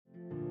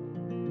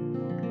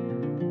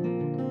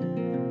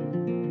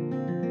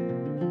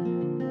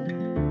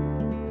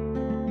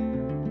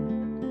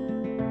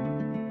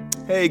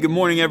Hey, good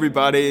morning,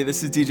 everybody.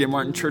 This is DJ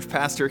Martin, church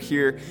pastor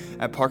here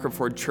at Parker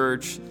Ford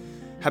Church.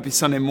 Happy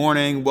Sunday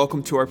morning.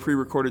 Welcome to our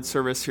pre-recorded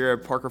service here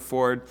at Parker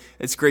Ford.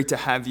 It's great to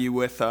have you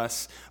with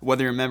us,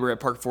 whether you're a member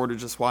at Parker Ford or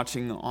just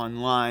watching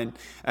online,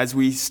 as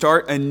we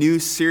start a new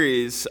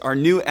series, our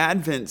new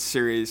Advent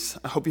series.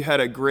 I hope you had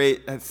a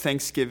great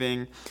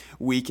Thanksgiving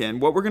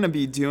weekend. What we're going to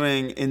be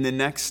doing in the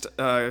next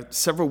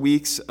several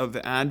weeks of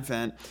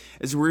Advent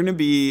is we're going to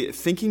be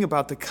thinking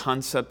about the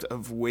concept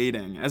of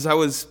waiting. As I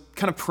was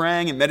kind of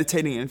praying and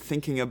meditating and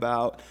thinking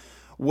about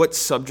what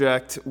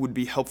subject would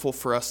be helpful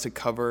for us to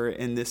cover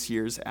in this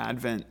year's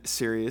Advent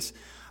series,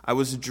 I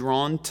was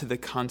drawn to the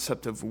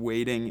concept of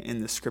waiting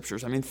in the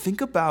scriptures. I mean,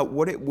 think about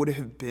what it would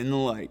have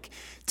been like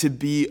to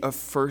be a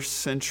first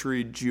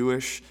century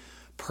Jewish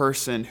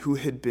person who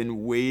had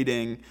been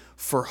waiting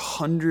for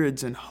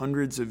hundreds and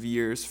hundreds of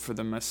years for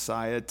the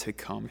Messiah to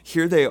come.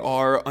 Here they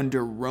are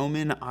under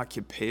Roman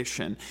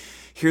occupation.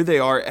 Here they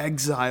are,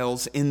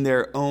 exiles in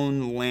their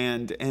own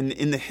land. And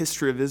in the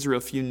history of Israel,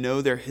 if you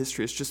know their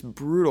history, it's just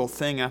brutal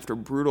thing after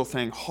brutal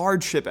thing.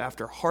 Hardship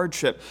after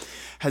hardship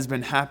has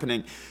been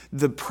happening.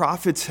 The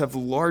prophets have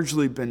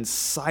largely been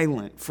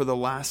silent for the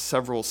last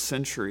several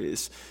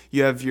centuries.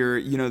 You have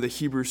the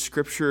Hebrew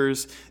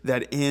scriptures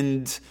that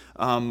end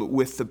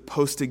with the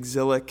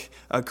post-exilic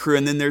crew.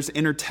 And then there's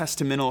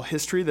intertestamental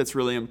history that's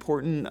really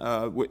important,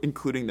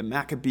 including the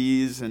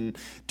Maccabees and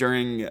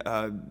during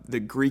the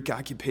Greek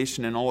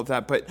occupation and all of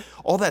that. But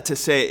all that to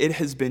say, it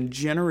has been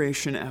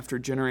generation after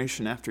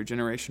generation after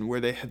generation where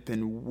they have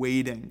been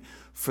waiting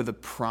for the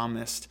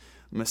promised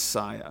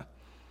Messiah.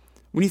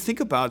 When you think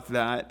about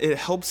that, it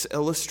helps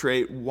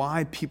illustrate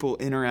why people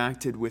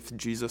interacted with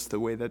Jesus the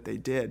way that they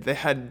did. They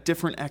had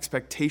different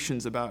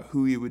expectations about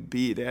who he would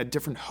be. They had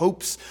different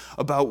hopes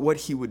about what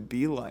he would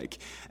be like.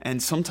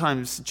 And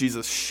sometimes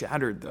Jesus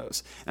shattered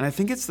those. And I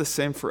think it's the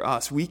same for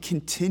us. We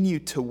continue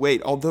to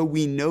wait. Although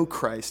we know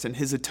Christ and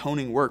his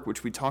atoning work,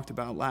 which we talked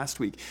about last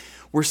week,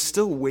 we're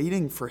still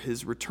waiting for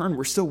his return.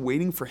 We're still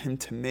waiting for him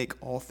to make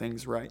all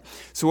things right.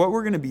 So what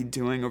we're going to be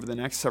doing over the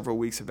next several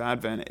weeks of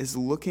Advent is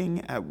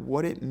looking at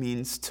what it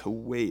means to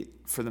wait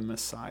for the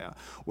Messiah,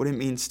 what it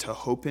means to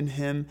hope in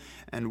him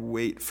and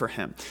wait for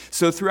him.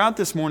 So throughout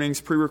this morning's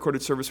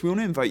pre-recorded service, we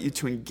want to invite you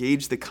to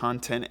engage the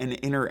content and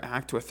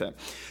interact with it.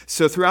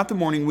 So throughout the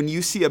morning, when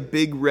you see a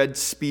big red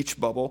speech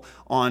bubble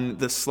on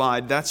the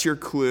slide, that's your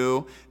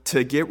clue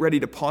to get ready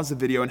to pause the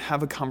video and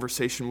have a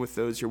conversation with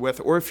those you're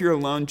with. Or if you're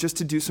alone, just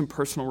to do some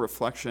personal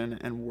reflection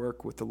and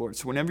work with the Lord.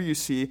 So whenever you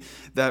see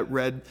that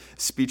red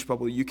speech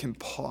bubble, you can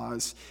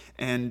pause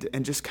and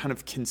just kind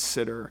of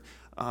consider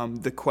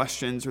the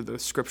questions or the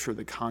scripture,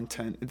 the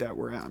content that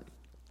we're at.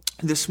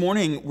 This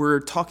morning, we're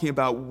talking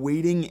about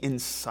waiting in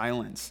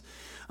silence.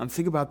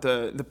 Think about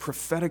the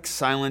prophetic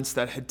silence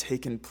that had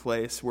taken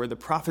place, where the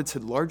prophets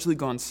had largely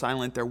gone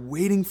silent. They're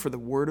waiting for the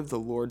word of the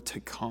Lord to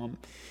come,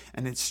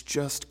 and it's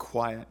just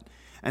quiet.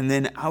 And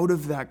then out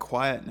of that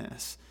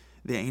quietness,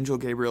 the angel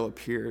Gabriel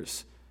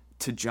appears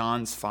to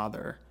John's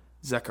father,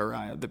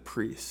 Zechariah, the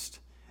priest.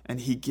 And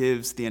he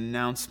gives the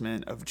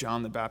announcement of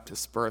John the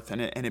Baptist's birth,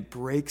 and it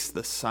breaks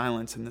the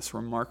silence in this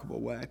remarkable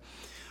way.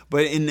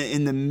 But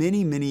in the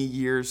many, many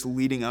years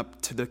leading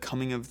up to the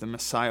coming of the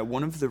Messiah,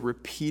 one of the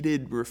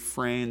repeated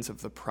refrains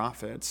of the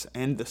prophets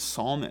and the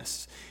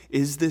psalmists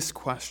is this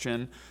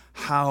question,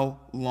 how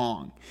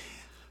long?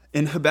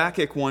 In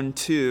Habakkuk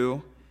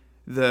 1:2,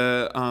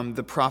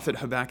 the prophet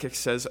Habakkuk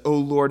says, O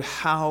Lord,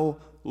 how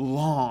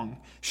long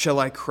shall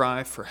I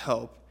cry for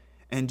help,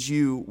 and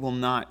you will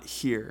not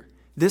hear?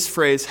 This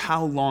phrase,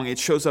 how long, it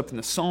shows up in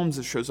the Psalms,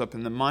 it shows up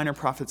in the minor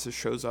prophets, it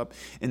shows up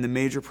in the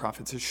major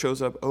prophets, it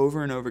shows up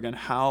over and over again.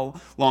 How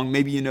long?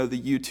 Maybe you know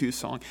the U2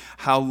 song,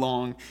 How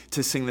Long,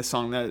 to sing the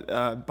song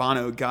that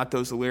Bono got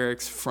those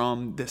lyrics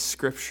from this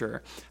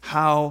scripture.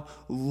 How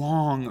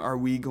long are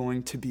we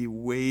going to be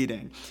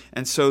waiting?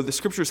 And so the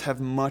scriptures have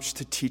much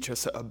to teach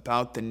us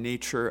about the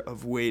nature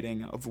of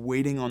waiting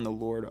on the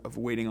Lord, of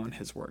waiting on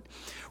his word.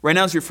 Right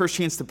now is your first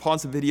chance to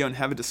pause the video and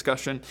have a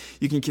discussion.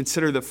 You can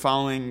consider the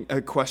following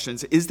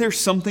questions. Is there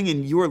something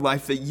in your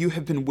life that you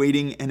have been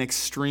waiting an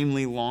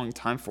extremely long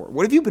time for?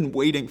 What have you been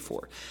waiting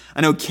for?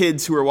 I know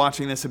kids who are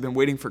watching this have been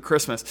waiting for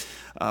Christmas,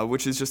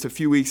 which is just a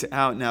few weeks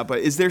out now, but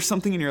is there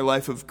something in your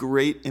life of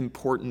great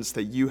importance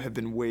that you have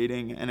been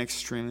waiting an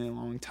extremely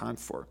long time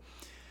for?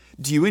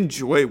 Do you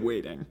enjoy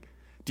waiting?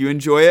 Do you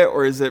enjoy it,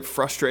 or is it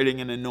frustrating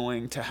and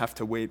annoying to have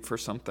to wait for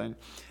something?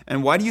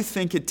 And why do you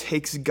think it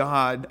takes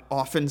God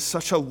often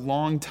such a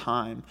long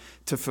time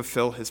to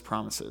fulfill his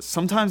promises?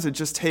 Sometimes it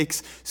just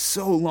takes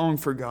so long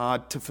for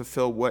God to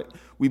fulfill what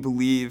we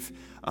believe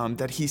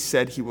that he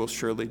said he will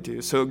surely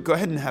do. So go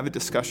ahead and have a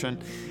discussion,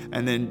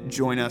 and then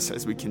join us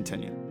as we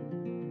continue.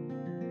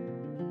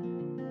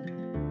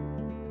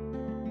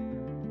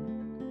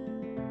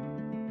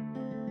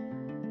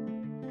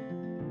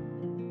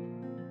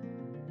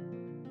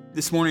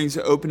 This morning's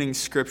opening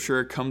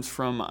scripture comes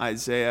from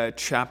Isaiah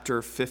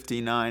chapter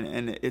 59,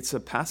 and it's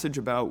a passage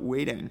about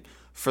waiting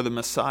for the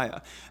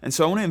Messiah. And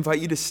so I want to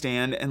invite you to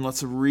stand and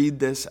let's read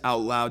this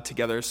out loud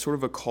together as sort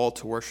of a call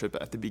to worship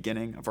at the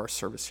beginning of our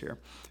service here.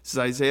 This is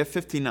Isaiah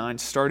 59,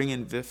 starting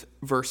in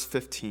verse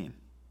 15.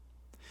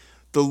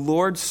 The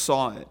Lord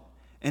saw it,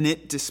 and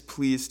it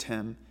displeased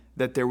him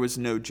that there was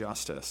no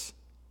justice.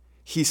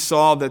 He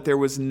saw that there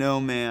was no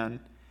man,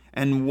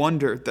 and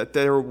wondered that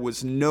there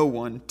was no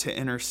one to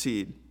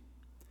intercede.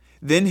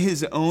 Then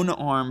his own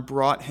arm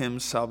brought him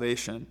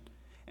salvation,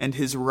 and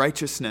his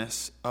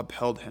righteousness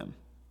upheld him.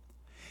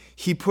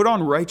 He put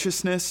on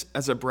righteousness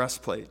as a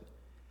breastplate,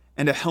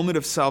 and a helmet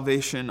of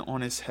salvation on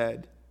his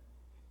head.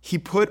 He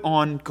put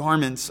on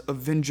garments of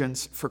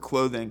vengeance for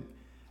clothing,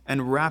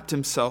 and wrapped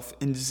himself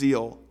in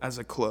zeal as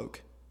a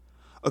cloak.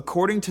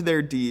 According to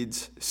their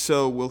deeds,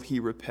 so will he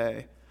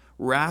repay,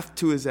 wrath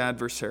to his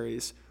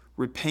adversaries,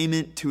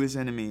 repayment to his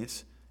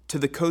enemies. To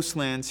the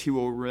coastlands he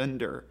will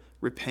render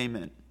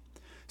repayment.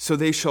 So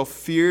they shall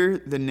fear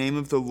the name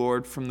of the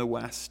Lord from the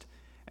west,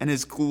 and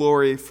his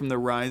glory from the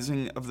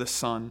rising of the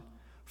sun.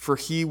 For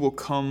he will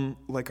come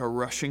like a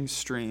rushing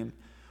stream,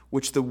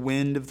 which the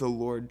wind of the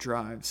Lord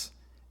drives.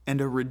 And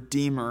a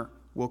Redeemer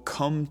will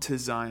come to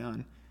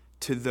Zion,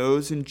 to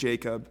those in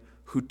Jacob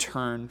who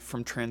turn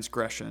from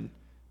transgression,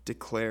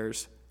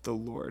 declares the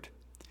Lord.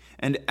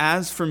 And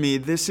as for me,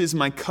 this is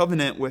my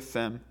covenant with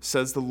them,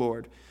 says the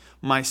Lord,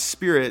 my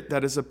spirit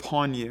that is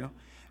upon you,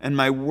 and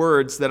my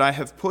words that I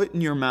have put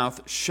in your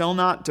mouth shall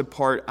not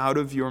depart out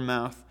of your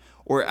mouth,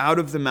 or out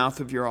of the mouth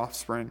of your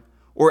offspring,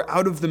 or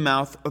out of the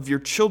mouth of your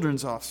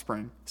children's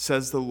offspring,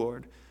 says the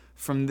Lord,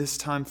 from this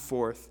time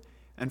forth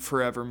and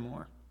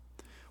forevermore.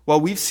 While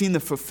we've seen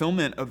the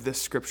fulfillment of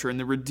this scripture in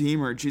the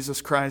Redeemer,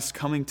 Jesus Christ,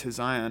 coming to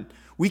Zion,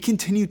 we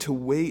continue to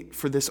wait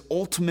for this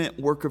ultimate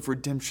work of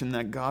redemption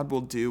that God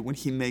will do when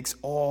he makes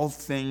all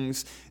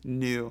things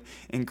new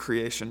in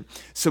creation.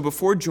 So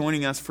before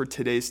joining us for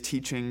today's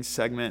teaching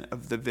segment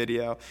of the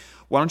video,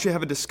 why don't you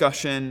have a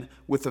discussion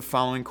with the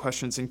following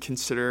questions and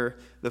consider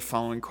the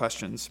following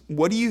questions.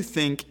 What do you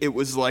think it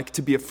was like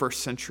to be a first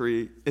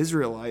century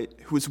Israelite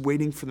who was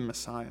waiting for the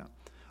Messiah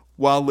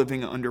while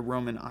living under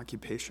Roman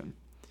occupation?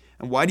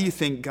 And why do you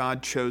think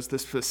God chose the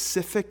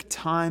specific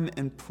time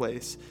and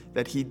place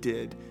that he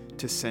did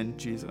to send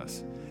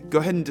Jesus? Go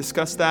ahead and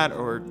discuss that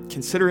or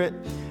consider it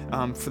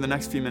for the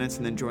next few minutes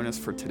and then join us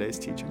for today's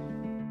teaching.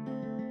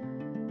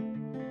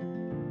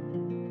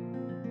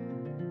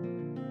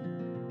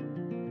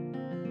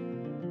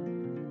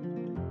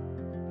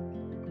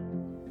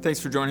 Thanks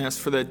for joining us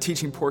for the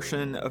teaching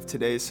portion of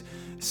today's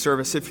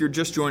service. If you're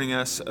just joining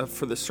us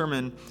for the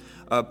sermon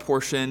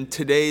portion,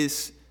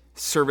 today's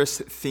service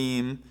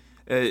theme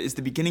is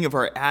the beginning of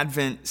our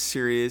Advent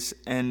series,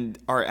 and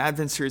our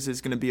Advent series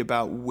is going to be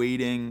about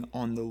waiting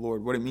on the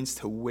Lord, what it means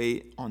to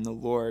wait on the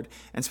Lord.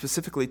 And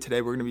specifically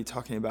today, we're going to be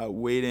talking about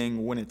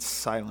waiting when it's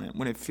silent,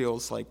 when it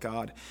feels like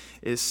God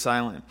is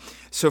silent.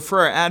 So for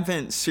our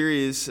Advent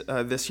series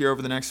this year,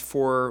 over the next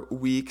 4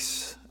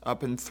 weeks,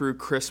 up and through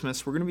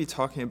Christmas, we're going to be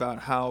talking about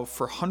how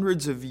for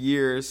hundreds of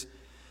years,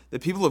 the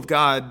people of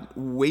God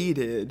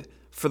waited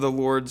for the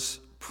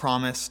Lord's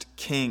promised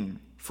king,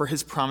 for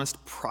his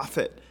promised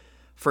prophet,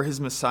 for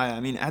his Messiah. I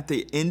mean, at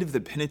the end of the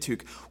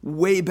Pentateuch,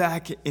 way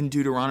back in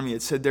Deuteronomy,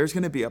 it said there's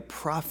going to be a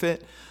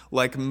prophet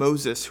like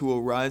Moses who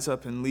will rise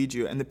up and lead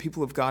you. And the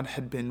people of God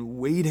had been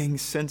waiting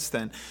since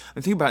then.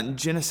 I'm thinking about in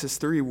Genesis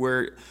 3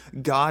 where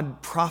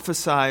God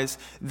prophesies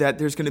that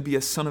there's going to be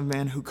a son of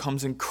man who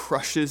comes and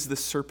crushes the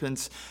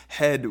serpent's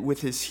head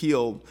with his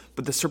heel,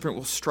 but the serpent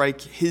will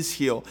strike his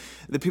heel.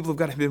 The people of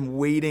God have been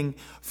waiting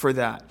for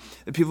that.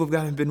 The people of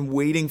God have been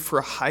waiting for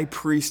a high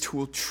priest who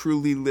will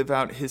truly live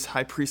out his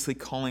high priestly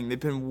calling. They've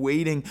been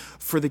waiting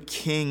for the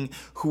king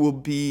who will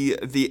be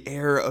the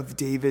heir of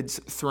David's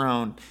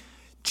throne.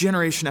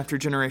 Generation after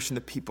generation,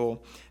 the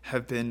people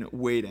have been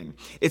waiting.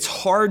 It's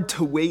hard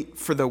to wait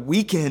for the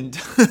weekend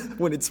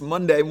when it's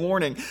Monday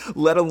morning,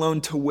 let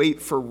alone to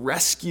wait for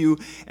rescue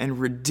and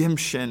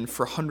redemption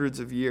for hundreds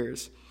of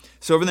years.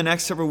 So over the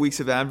next several weeks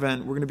of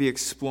Advent, we're going to be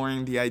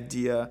exploring the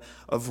idea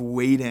of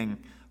waiting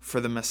for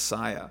the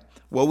Messiah.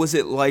 What was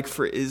it like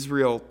for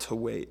Israel to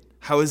wait?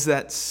 How is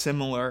that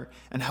similar,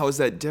 and how is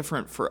that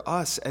different for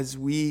us as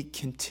we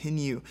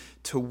continue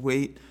to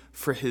wait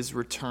for his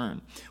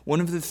return?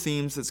 One of the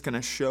themes that's going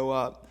to show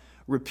up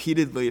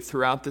repeatedly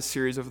throughout the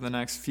series over the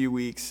next few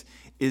weeks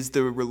is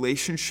the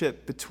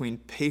relationship between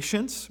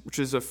patience, which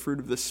is a fruit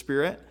of the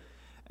Spirit,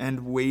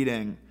 and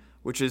waiting,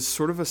 which is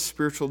sort of a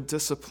spiritual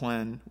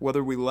discipline,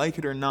 whether we like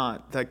it or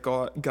not, that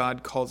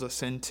God calls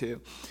us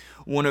into.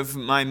 One of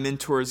my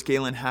mentors,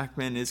 Galen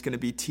Hackman, is going to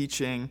be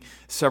teaching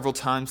several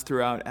times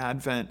throughout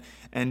Advent,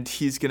 and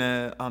he's going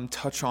to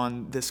touch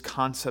on this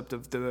concept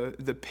of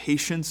the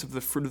patience of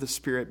the fruit of the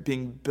Spirit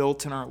being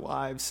built in our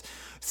lives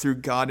through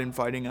God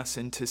inviting us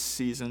into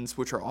seasons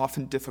which are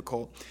often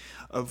difficult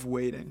of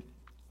waiting.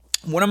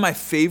 One of my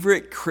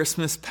favorite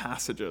Christmas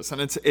passages, and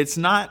it's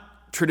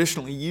not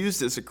traditionally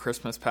used as a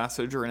Christmas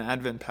passage or an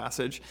Advent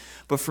passage,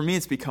 but for me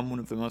it's become one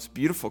of the most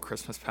beautiful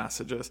Christmas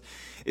passages,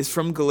 is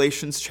from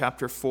Galatians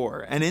chapter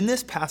 4. And in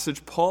this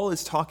passage, Paul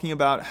is talking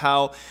about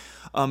how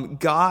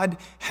God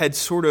had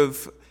sort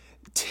of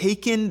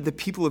taken the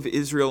people of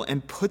Israel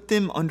and put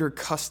them under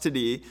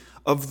custody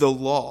of the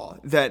law,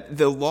 that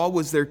the law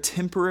was their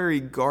temporary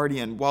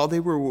guardian while they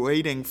were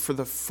waiting for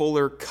the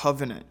fuller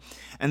covenant.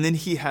 And then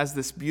he has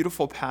this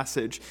beautiful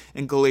passage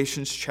in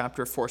Galatians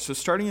chapter 4. So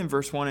starting in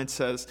verse 1, it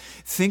says,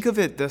 "Think of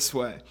it this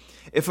way.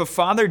 If a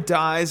father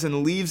dies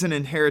and leaves an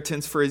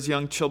inheritance for his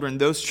young children,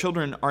 those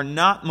children are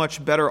not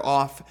much better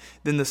off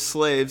than the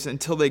slaves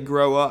until they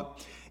grow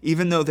up,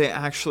 even though they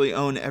actually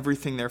own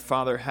everything their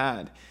father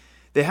had.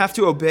 They have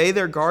to obey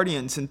their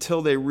guardians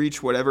until they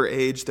reach whatever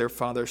age their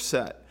father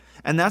set.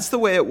 And that's the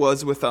way it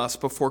was with us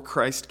before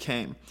Christ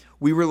came.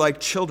 We were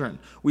like children.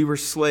 We were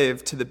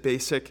slaves to the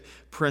basic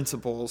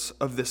principles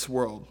of this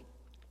world.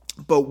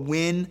 But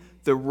when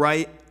the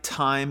right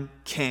time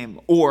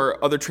came,"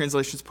 or other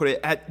translations put it,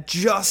 at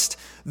just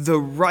the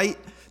right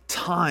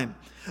time,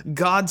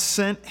 "God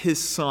sent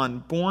his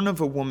son, born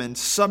of a woman,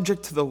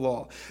 subject to the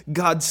law.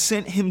 God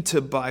sent him to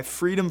buy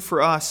freedom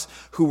for us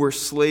who were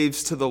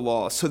slaves to the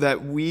law, so that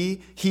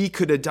he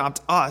could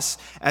adopt us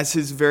as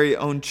his very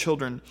own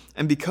children.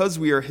 And because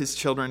we are his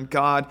children,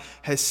 God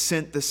has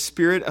sent the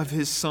Spirit of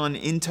his Son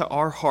into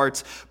our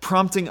hearts,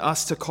 prompting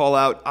us to call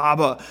out,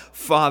 'Abba,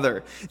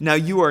 Father.' Now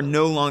you are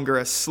no longer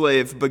a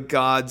slave, but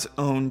God's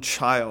own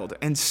child.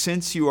 And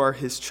since you are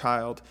his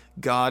child,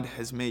 God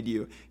has made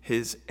you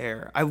his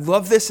heir." I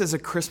love this as a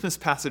Christmas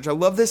passage. I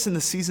love this in the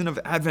season of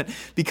Advent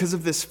because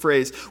of this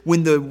phrase.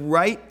 When the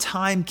right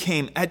time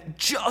came, at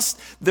just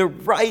the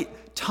right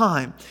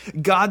time,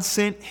 God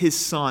sent his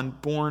son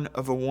born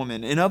of a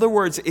woman. In other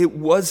words, it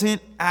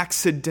wasn't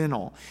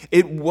accidental.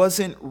 It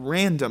wasn't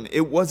random.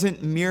 It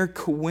wasn't mere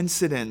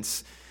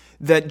coincidence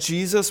that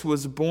Jesus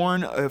was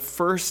born a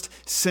first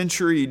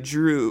century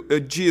Jew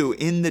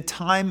in the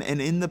time and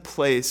in the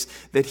place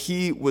that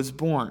he was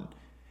born.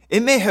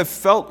 It may have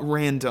felt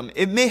random.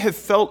 It may have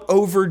felt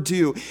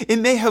overdue. It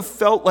may have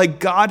felt like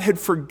God had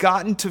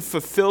forgotten to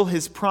fulfill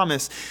his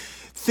promise.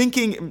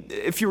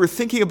 If you were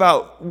thinking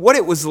about what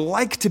it was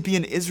like to be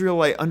an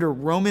Israelite under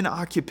Roman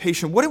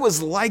occupation, what it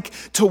was like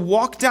to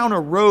walk down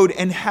a road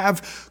and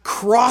have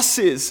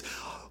crosses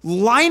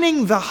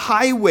lining the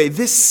highway,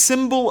 this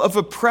symbol of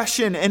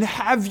oppression, and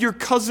have your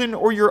cousin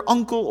or your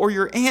uncle or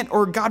your aunt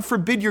or, God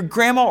forbid, your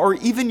grandma or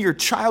even your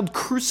child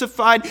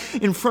crucified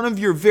in front of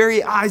your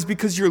very eyes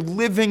because you're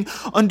living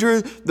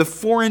under the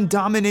foreign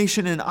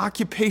domination and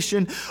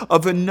occupation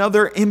of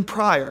another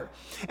empire.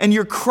 And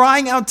you're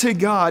crying out to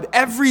God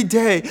every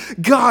day,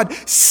 "God,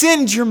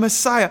 send your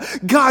Messiah.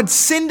 God,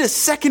 send a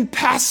second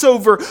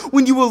Passover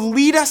when you will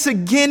lead us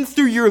again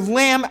through your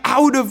Lamb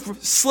out of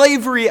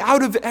slavery,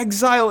 out of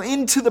exile,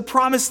 into the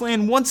promised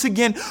land once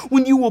again,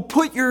 when you will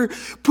put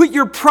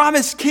your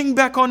promised king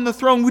back on the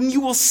throne, when you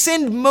will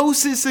send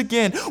Moses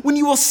again, when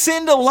you will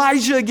send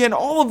Elijah again."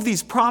 All of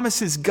these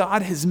promises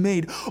God has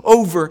made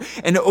over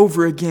and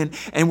over again,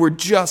 and we're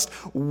just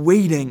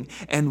waiting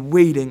and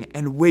waiting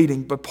and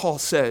waiting. But Paul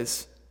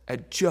says,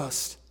 at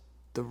just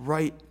the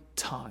right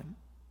time,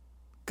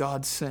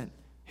 God sent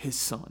his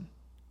son.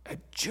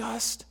 At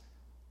just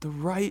the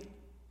right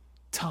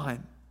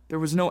time. There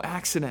was no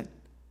accident.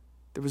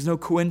 There was no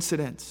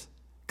coincidence.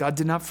 God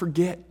did not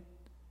forget.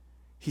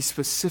 He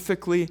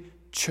specifically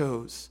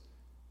chose,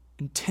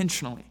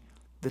 intentionally,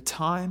 the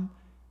time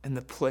and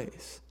the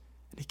place.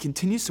 And he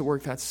continues to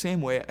work that same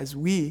way as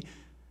we,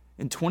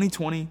 in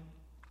 2020,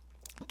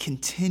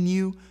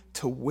 continue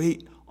to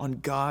wait on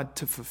God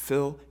to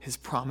fulfill his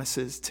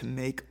promises to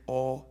make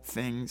all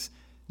things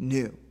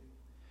new.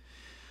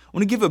 I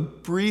want to give a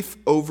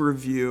brief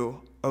overview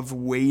of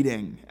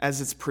waiting as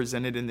it's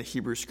presented in the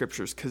Hebrew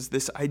Scriptures, because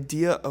this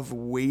idea of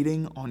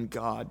waiting on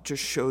God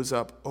just shows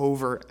up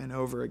over and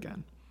over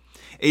again.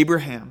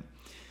 Abraham,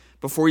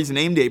 before he's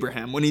named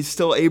Abraham, when he's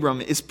still Abram,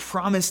 is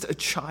promised a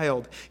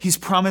child. He's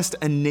promised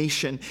a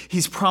nation.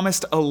 He's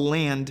promised a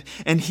land.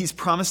 And he's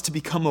promised to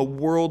become a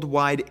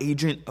worldwide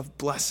agent of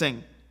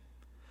blessing.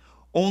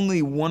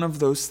 Only one of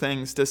those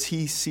things does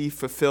he see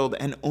fulfilled,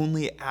 and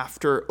only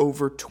after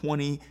over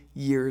 20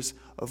 years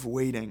of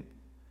waiting.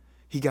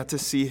 He got to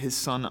see his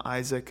son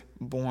Isaac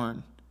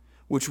born,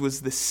 which was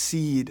the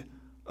seed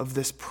of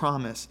this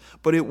promise.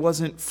 But it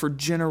wasn't for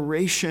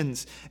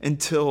generations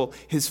until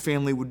his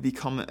family would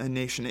become a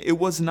nation. It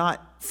was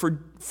not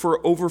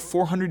for over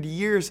 400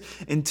 years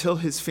until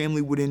his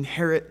family would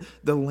inherit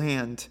the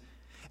land.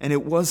 And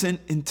it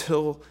wasn't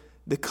until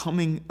the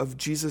coming of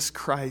Jesus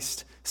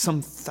Christ,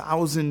 some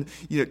 2,000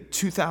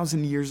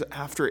 years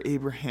after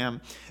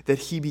Abraham, that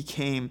he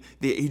became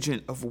the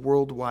agent of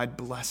worldwide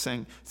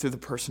blessing through the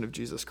person of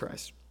Jesus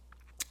Christ.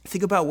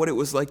 Think about what it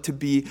was like to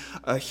be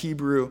a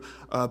Hebrew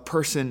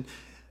person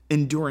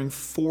enduring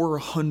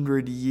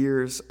 400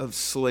 years of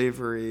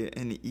slavery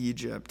in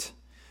Egypt.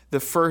 The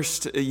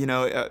first,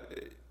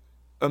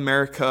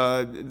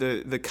 America,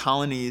 the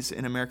colonies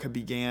in America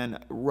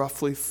began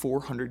roughly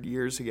 400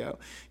 years ago.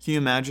 Can you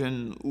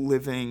imagine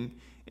living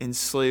in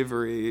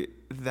slavery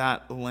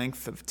that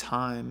length of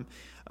time,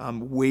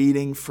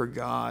 waiting for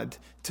God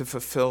to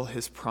fulfill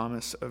his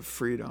promise of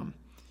freedom.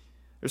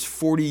 There's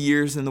 40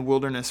 years in the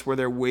wilderness where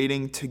they're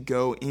waiting to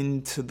go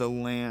into the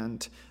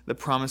land, the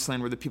promised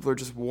land, where the people are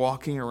just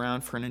walking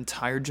around for an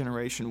entire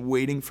generation,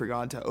 waiting for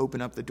God to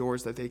open up the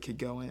doors that they could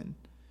go in.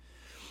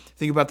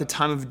 Think about the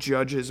time of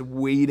Judges,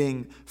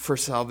 waiting for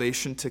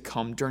salvation to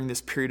come during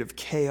this period of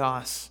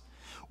chaos,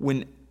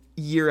 when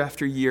year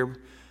after year,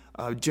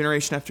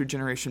 generation after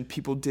generation,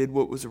 people did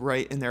what was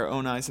right in their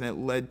own eyes, and it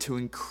led to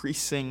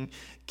increasing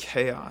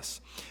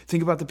chaos.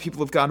 Think about the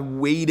people of God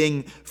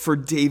waiting for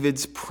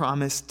David's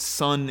promised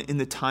son in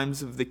the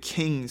times of the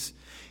kings.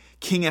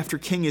 King after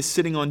king is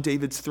sitting on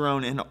David's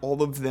throne, and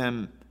all of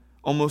them,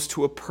 almost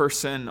to a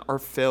person, are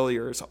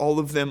failures. All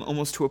of them,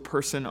 almost to a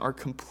person, are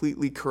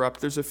completely corrupt.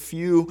 There's a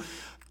few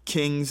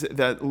kings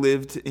that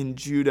lived in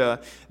Judah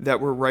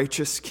that were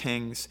righteous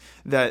kings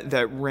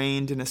that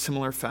reigned in a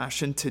similar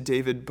fashion to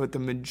David, but the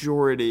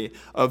majority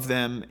of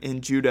them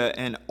in Judah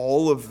and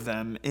all of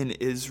them in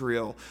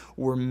Israel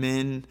were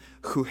men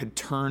who had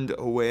turned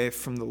away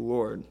from the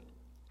Lord.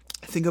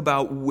 Think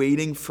about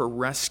waiting for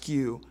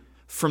rescue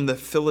from the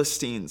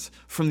Philistines,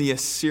 from the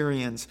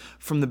Assyrians,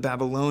 from the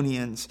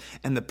Babylonians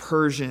and the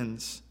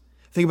Persians.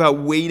 Think about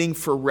waiting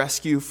for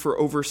rescue for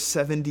over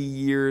 70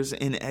 years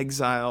in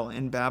exile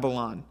in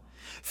Babylon.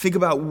 Think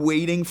about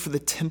waiting for the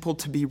temple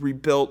to be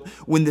rebuilt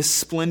when the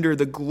splendor,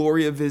 the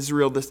glory of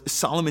Israel,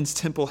 Solomon's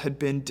temple had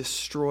been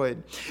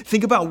destroyed.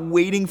 Think about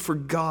waiting for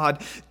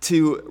God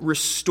to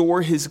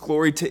restore his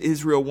glory to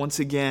Israel once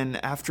again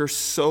after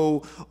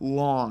so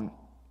long.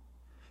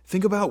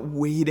 Think about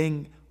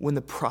waiting when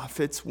the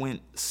prophets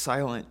went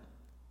silent,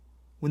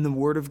 when the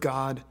word of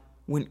God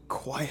went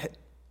quiet,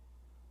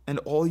 and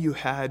all you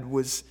had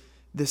was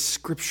this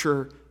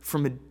scripture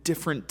from a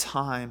different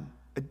time,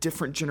 a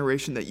different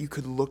generation that you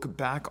could look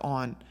back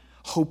on,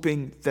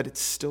 hoping that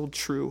it's still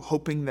true,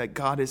 hoping that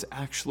God is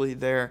actually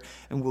there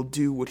and will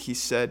do what he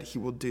said he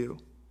will do.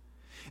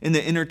 In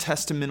the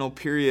intertestamental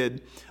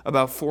period,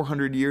 about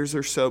 400 years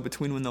or so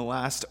between when the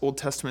last Old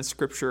Testament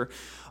scripture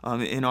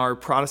in our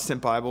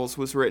Protestant Bibles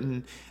was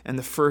written and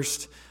the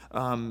first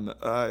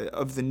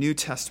of the New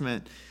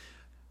Testament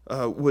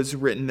was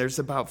written, there's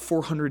about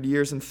 400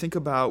 years, and think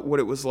about what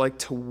it was like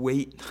to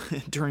wait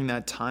during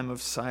that time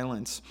of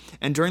silence.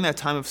 And during that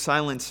time of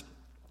silence,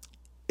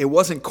 it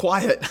wasn't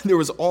quiet. There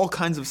was all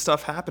kinds of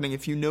stuff happening.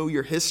 If you know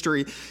your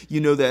history, you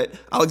know that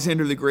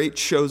Alexander the Great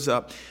shows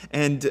up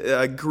and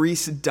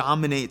Greece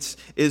dominates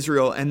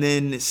Israel. And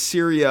then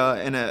Syria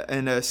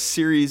and a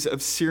series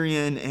of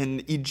Syrian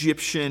and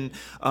Egyptian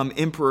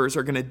emperors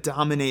are going to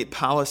dominate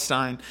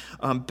Palestine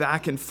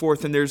back and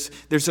forth. And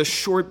there's a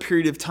short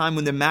period of time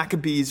when the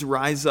Maccabees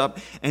rise up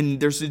and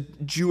there's a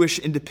Jewish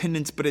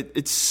independence, but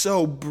it's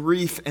so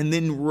brief. And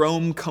then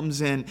Rome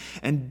comes in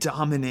and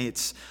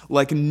dominates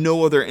like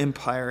no other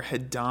empire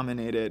had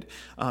dominated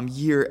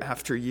year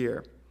after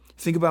year.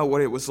 Think about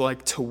what it was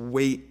like to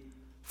wait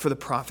for the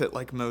prophet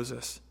like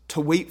Moses, to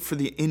wait for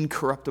the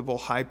incorruptible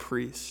high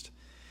priest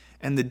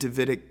and the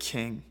Davidic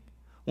king.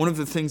 One of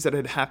the things that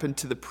had happened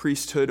to the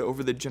priesthood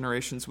over the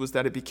generations was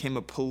that it became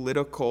a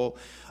political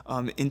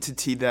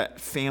entity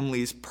that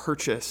families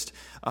purchased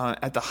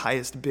at the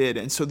highest bid.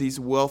 And so these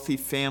wealthy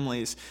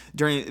families,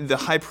 during the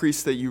high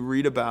priests that you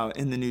read about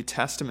in the New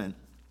Testament,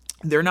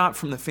 they're not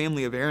from the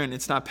family of Aaron.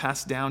 It's not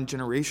passed down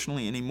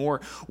generationally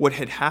anymore. What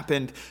had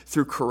happened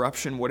through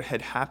corruption, what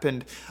had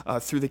happened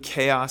through the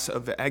chaos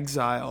of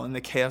exile and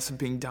the chaos of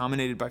being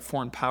dominated by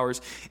foreign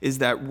powers is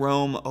that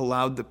Rome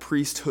allowed the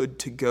priesthood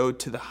to go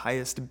to the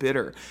highest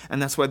bidder.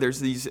 And that's why there's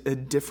these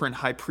different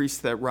high priests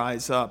that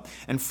rise up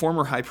and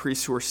former high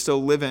priests who are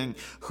still living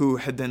who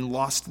had then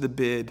lost the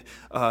bid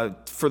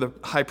for the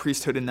high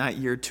priesthood in that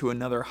year to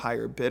another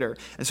higher bidder.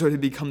 And so it had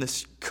become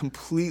this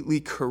completely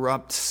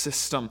corrupt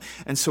system.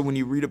 And so when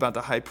you read about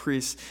the high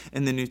priest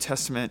in the New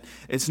Testament,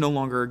 it's no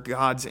longer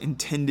God's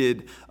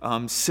intended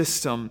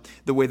system,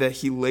 the way that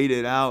he laid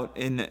it out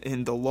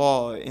in the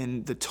law,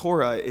 in the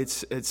Torah.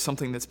 It's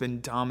something that's been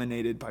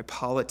dominated by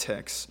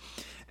politics.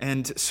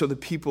 And so the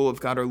people of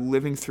God are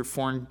living through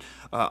foreign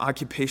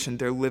occupation.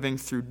 They're living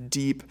through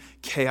deep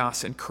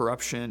chaos and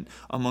corruption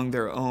among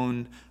their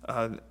own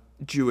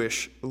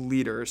Jewish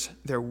leaders.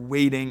 They're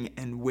waiting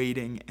and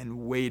waiting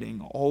and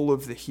waiting. All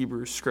of the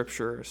Hebrew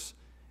scriptures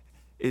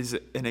is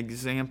an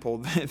example.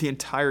 The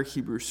entire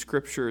Hebrew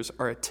scriptures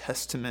are a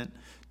testament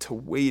to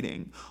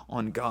waiting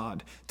on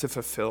God to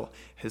fulfill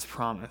his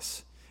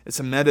promise. It's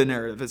a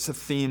meta-narrative. It's a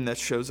theme that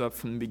shows up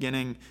from the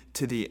beginning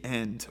to the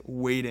end,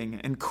 waiting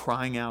and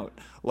crying out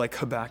like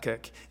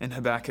Habakkuk in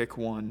Habakkuk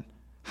 1,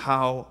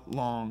 "How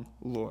long,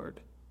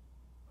 Lord?"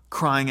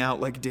 Crying out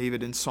like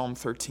David in Psalm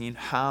 13,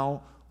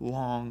 "How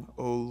long,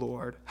 O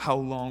Lord? How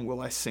long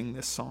will I sing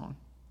this song?"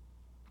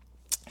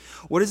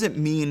 What does it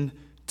mean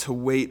to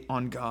wait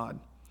on God?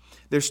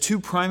 There's two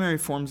primary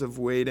forms of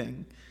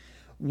waiting.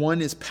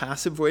 One is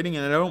passive waiting,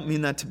 and I don't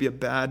mean that to be a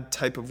bad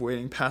type of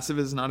waiting. Passive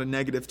is not a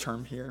negative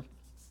term here.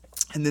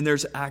 And then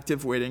there's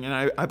active waiting,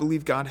 and I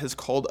believe God has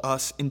called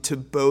us into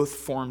both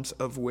forms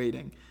of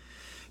waiting.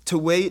 To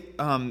wait,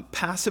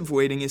 passive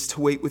waiting is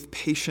to wait with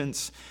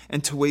patience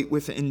and to wait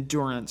with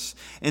endurance.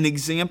 An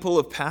example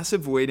of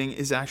passive waiting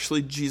is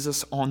actually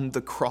Jesus on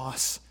the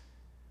cross.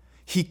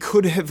 He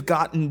could have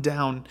gotten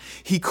down.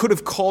 He could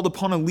have called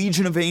upon a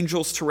legion of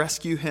angels to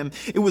rescue him.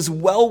 It was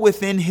well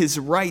within his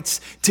rights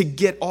to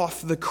get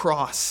off the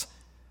cross,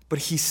 but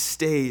he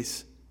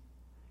stays.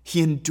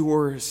 He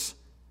endures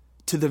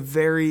to the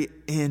very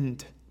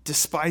end.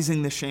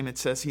 Despising the shame, it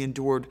says, he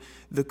endured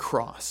the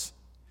cross.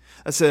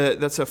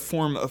 That's a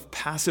form of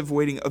passive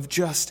waiting, of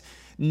just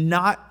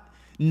not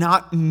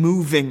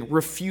moving,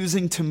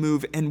 refusing to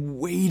move, and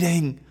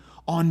waiting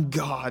on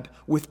God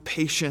with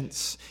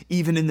patience,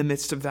 even in the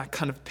midst of that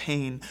kind of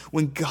pain,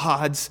 when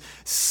God's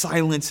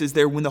silence is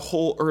there, when the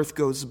whole earth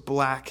goes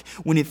black,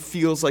 when it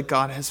feels like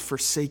God has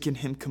forsaken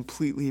him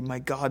completely. My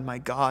God,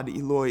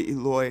 Eloi,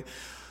 Eloi,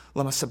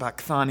 lama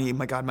sabachthani,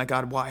 my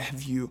God, why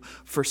have you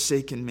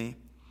forsaken me?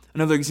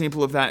 Another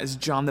example of that is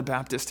John the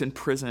Baptist in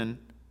prison.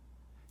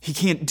 He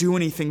can't do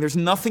anything. There's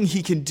nothing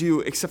he can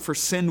do except for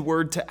send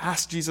word to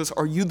ask Jesus,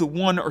 are you the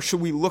one, or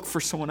should we look for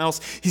someone else?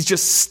 He's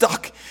just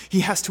stuck. He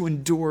has to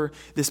endure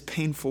this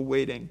painful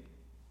waiting.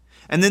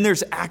 And then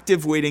there's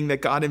active waiting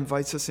that God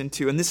invites us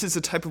into. And this is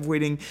a type of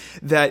waiting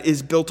that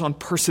is built on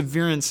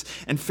perseverance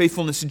and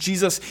faithfulness.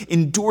 Jesus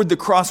endured the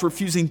cross,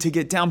 refusing to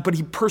get down, but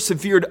he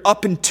persevered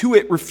up into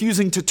it,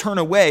 refusing to turn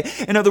away.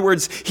 In other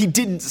words, he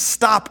didn't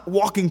stop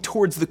walking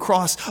towards the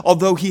cross,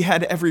 although he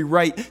had every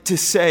right to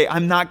say,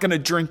 I'm not going to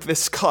drink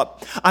this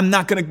cup. I'm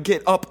not going to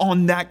get up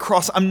on that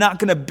cross. I'm not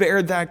going to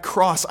bear that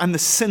cross. I'm the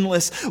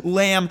sinless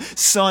Lamb,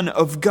 Son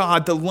of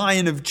God, the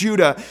Lion of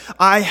Judah.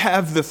 I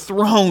have the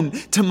throne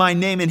to my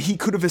name, and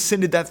he could have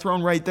ascended that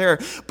throne right there,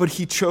 but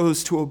he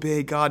chose to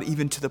obey God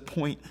even to the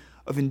point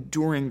of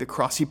enduring the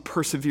cross. He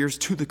perseveres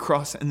to the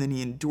cross and then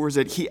he endures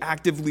it. He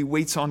actively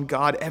waits on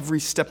God every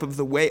step of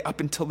the way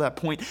up until that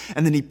point,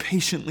 and then he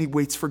patiently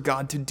waits for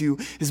God to do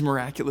his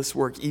miraculous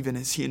work even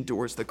as he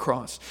endures the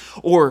cross.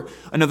 Or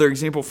another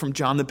example from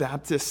John the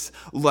Baptist's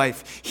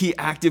life, he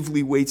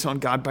actively waits on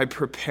God by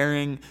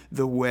preparing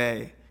the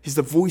way. He's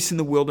the voice in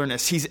the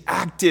wilderness. He's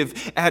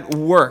active at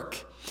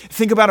work.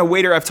 Think about a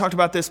waiter. I've talked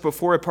about this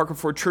before at Parker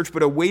Ford Church,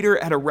 but a waiter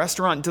at a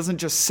restaurant doesn't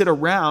just sit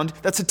around.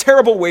 That's a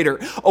terrible waiter.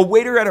 A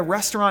waiter at a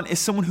restaurant is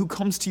someone who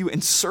comes to you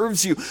and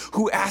serves you,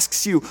 who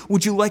asks you,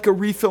 would you like a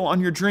refill on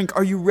your drink?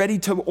 Are you ready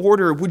to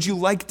order? Would you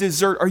like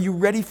dessert? Are you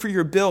ready for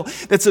your bill?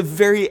 That's a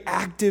very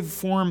active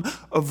form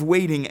of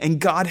waiting,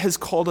 and God has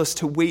called us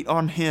to wait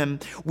on him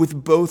with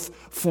both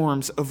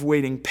forms of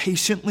waiting.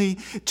 Patiently,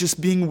 just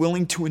being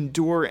willing to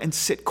endure and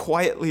sit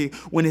quietly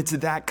when it's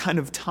that kind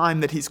of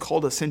time that he's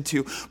called us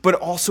into, but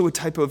also a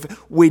type of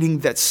waiting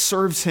that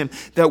serves him,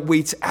 that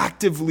waits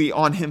actively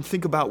on him.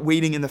 Think about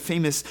waiting in the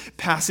famous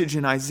passage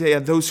in Isaiah.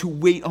 Those who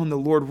wait on the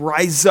Lord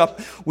rise up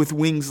with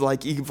wings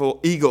like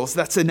eagles.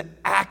 That's an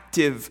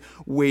active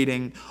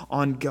waiting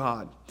on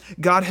God.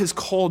 God has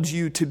called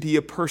you to be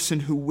a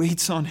person who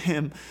waits on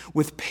him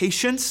with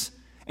patience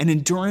and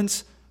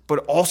endurance, but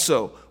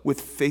also with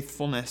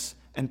faithfulness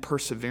and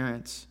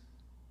perseverance.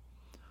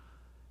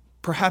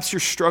 Perhaps you're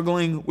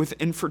struggling with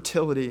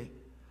infertility.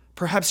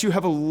 Perhaps you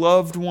have a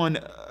loved one,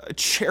 a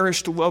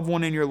cherished loved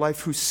one in your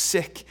life who's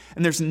sick,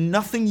 and there's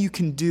nothing you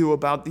can do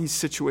about these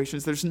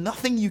situations. There's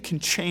nothing you can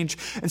change,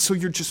 and so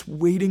you're just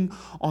waiting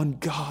on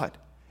God,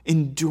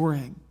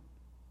 enduring.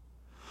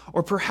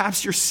 Or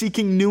perhaps you're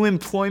seeking new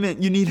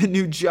employment. You need a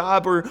new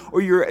job,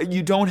 or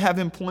you don't have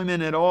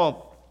employment at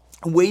all.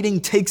 Waiting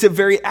takes a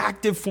very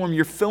active form.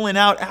 You're filling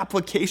out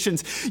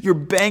applications. You're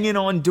banging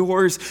on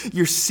doors.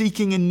 You're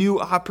seeking a new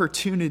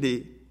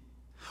opportunity.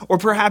 Or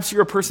perhaps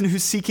you're a person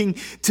who's seeking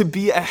to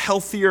be a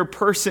healthier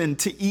person,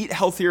 to eat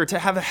healthier, to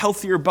have a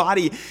healthier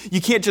body. You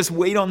can't just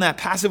wait on that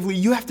passively.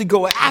 You have to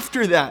go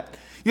after that.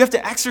 You have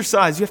to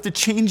exercise. You have to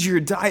change your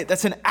diet.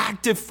 That's an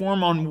active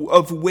form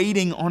of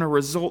waiting on a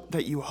result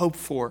that you hope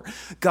for.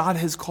 God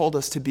has called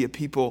us to be a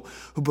people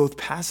who both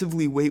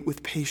passively wait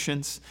with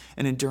patience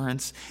and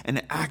endurance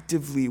and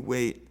actively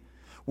wait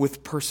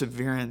with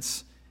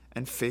perseverance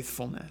and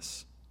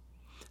faithfulness.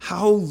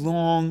 How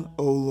long,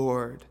 O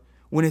Lord?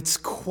 When it's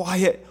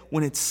quiet,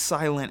 when it's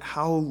silent,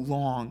 how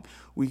long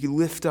we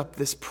lift up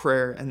this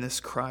prayer and this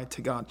cry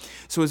to God.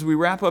 So as we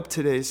wrap up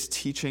today's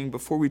teaching,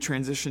 before we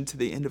transition to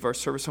the end of our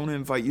service, I want to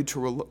invite you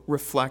to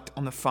reflect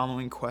on the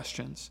following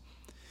questions.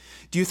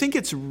 Do you think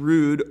it's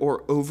rude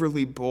or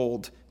overly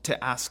bold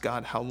to ask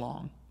God how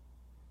long?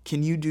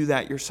 Can you do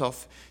that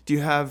yourself? Do you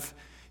have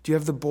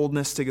the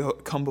boldness to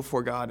come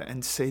before God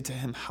and say to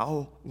him,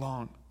 how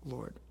long,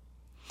 Lord?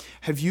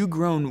 Have you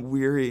grown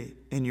weary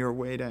in your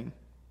waiting?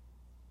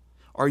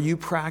 Are you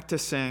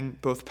practicing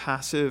both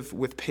passive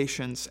with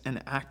patience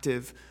and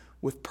active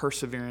with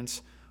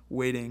perseverance,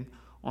 waiting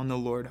on the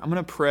Lord? I'm going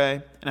to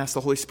pray and ask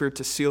the Holy Spirit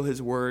to seal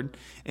his word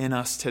in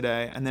us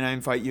today, and then I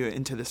invite you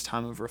into this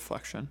time of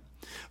reflection.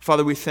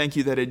 Father, we thank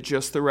you that at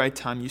just the right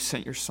time you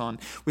sent your Son.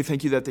 We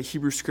thank you that the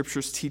Hebrew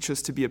Scriptures teach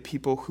us to be a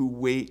people who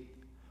wait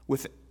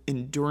with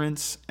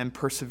endurance and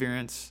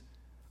perseverance,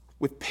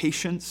 with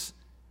patience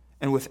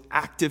and with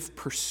active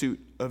pursuit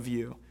of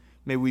you.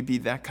 May we be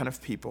that kind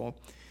of people.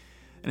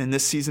 And in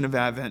this season of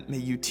Advent, may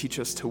you teach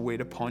us to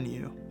wait upon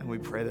you. And we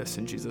pray this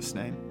in Jesus'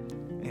 name.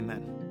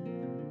 Amen.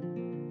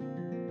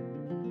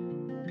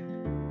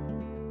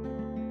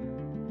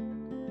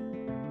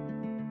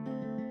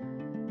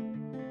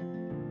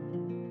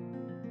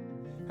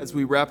 As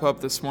we wrap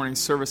up this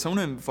morning's service, I want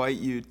to invite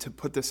you to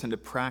put this into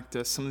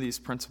practice, some of these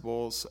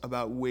principles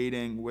about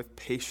waiting with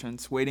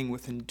patience, waiting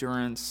with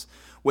endurance,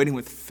 waiting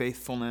with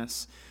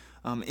faithfulness,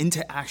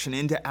 into action,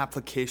 into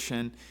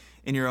application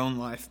in your own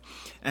life.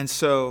 And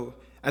so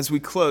as we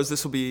close,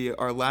 this will be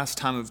our last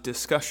time of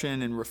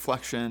discussion and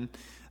reflection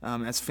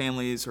as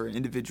families or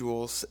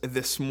individuals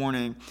this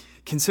morning.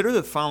 Consider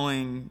the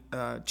following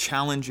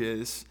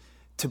challenges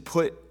to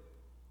put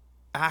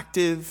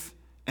active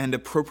and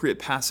appropriate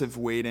passive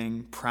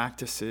waiting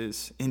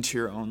practices into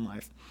your own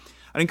life.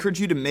 I'd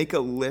encourage you to make a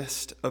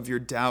list of your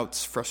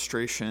doubts,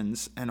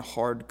 frustrations, and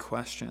hard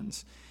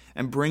questions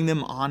and bring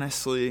them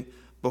honestly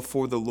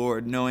before the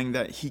Lord, knowing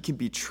that He can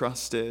be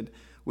trusted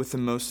with the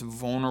most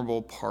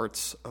vulnerable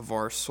parts of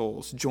our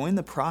souls. Join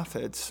the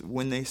prophets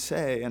when they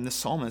say, and the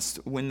psalmists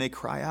when they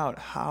cry out,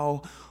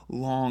 "How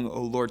long,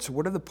 O Lord?" So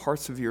what are the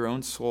parts of your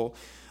own soul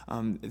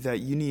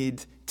that you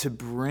need to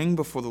bring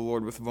before the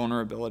Lord with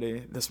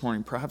vulnerability this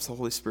morning? Perhaps the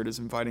Holy Spirit is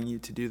inviting you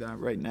to do that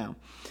right now.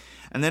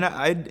 And then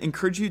I'd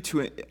encourage you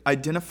to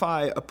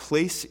identify a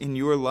place in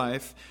your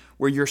life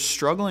where you're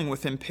struggling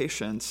with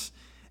impatience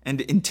and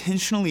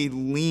intentionally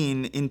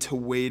lean into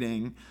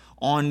waiting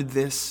on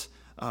this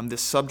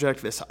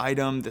subject, this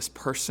item, this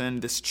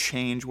person, this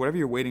change, whatever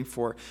you're waiting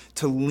for,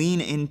 to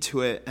lean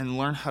into it and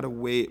learn how to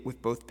wait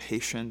with both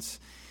patience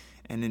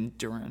and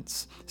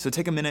endurance. So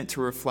take a minute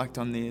to reflect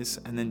on these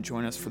and then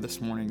join us for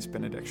this morning's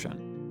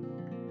benediction.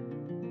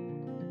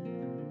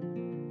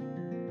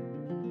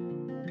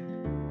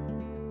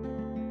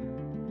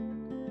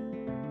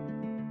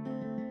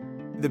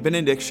 The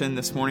benediction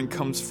this morning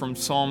comes from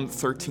Psalm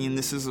 13.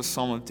 This is a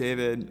psalm of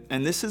David,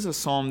 and this is a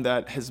psalm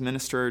that has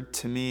ministered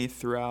to me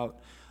throughout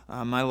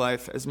my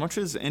life as much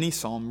as any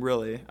psalm,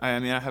 really. I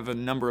have a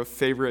number of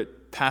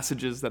favorite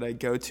passages that I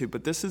go to,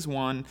 but this is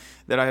one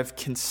that I have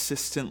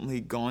consistently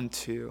gone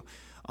to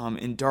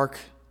in dark,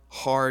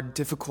 hard,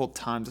 difficult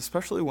times,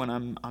 especially when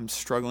I'm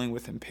struggling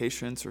with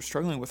impatience or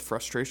struggling with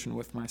frustration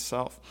with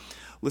myself.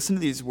 Listen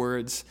to these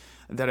words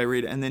that I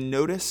read, and then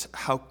notice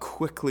how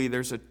quickly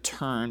there's a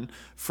turn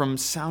from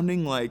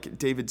sounding like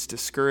David's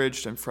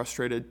discouraged and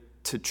frustrated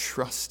to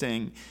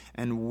trusting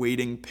and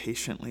waiting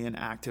patiently and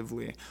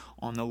actively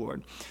on the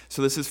Lord.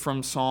 So this is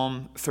from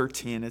Psalm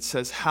 13. It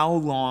says, "How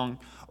long,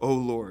 O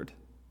Lord,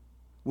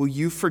 will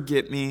you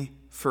forget me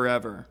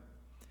forever?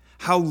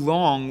 How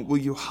long will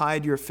you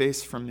hide your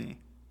face from me?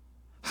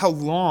 How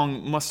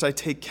long must I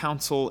take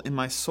counsel in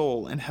my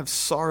soul and have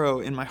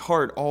sorrow in my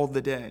heart all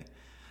the day?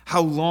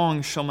 How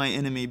long shall my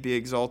enemy be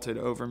exalted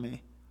over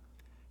me?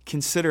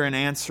 Consider and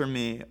answer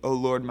me, O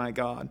Lord my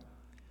God.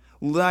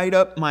 Light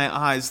up my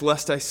eyes,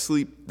 lest I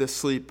sleep the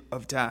sleep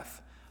of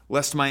death,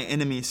 lest my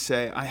enemies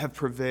say, I have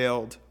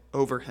prevailed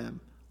over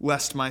him,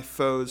 lest my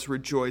foes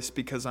rejoice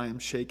because I am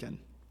shaken.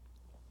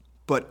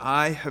 But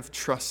I have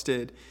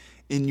trusted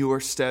in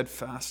your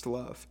steadfast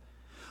love.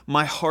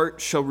 My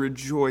heart shall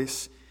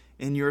rejoice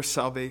in your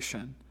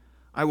salvation.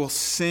 I will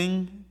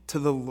sing to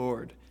the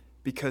Lord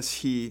because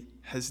he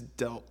has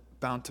dealt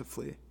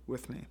bountifully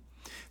with me."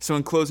 So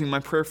in closing, my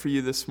prayer for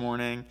you this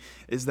morning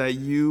is that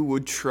you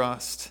would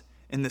trust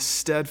in the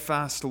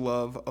steadfast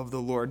love of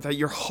the Lord, that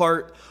your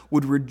heart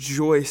would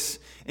rejoice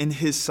in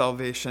his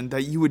salvation,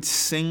 that you would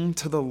sing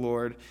to the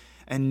Lord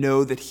and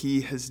know that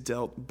he has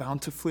dealt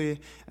bountifully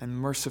and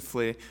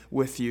mercifully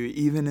with you,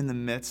 even in the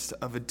midst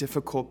of a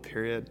difficult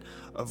period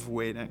of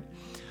waiting.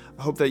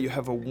 I hope that you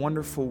have a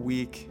wonderful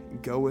week.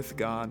 Go with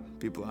God.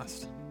 Be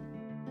blessed.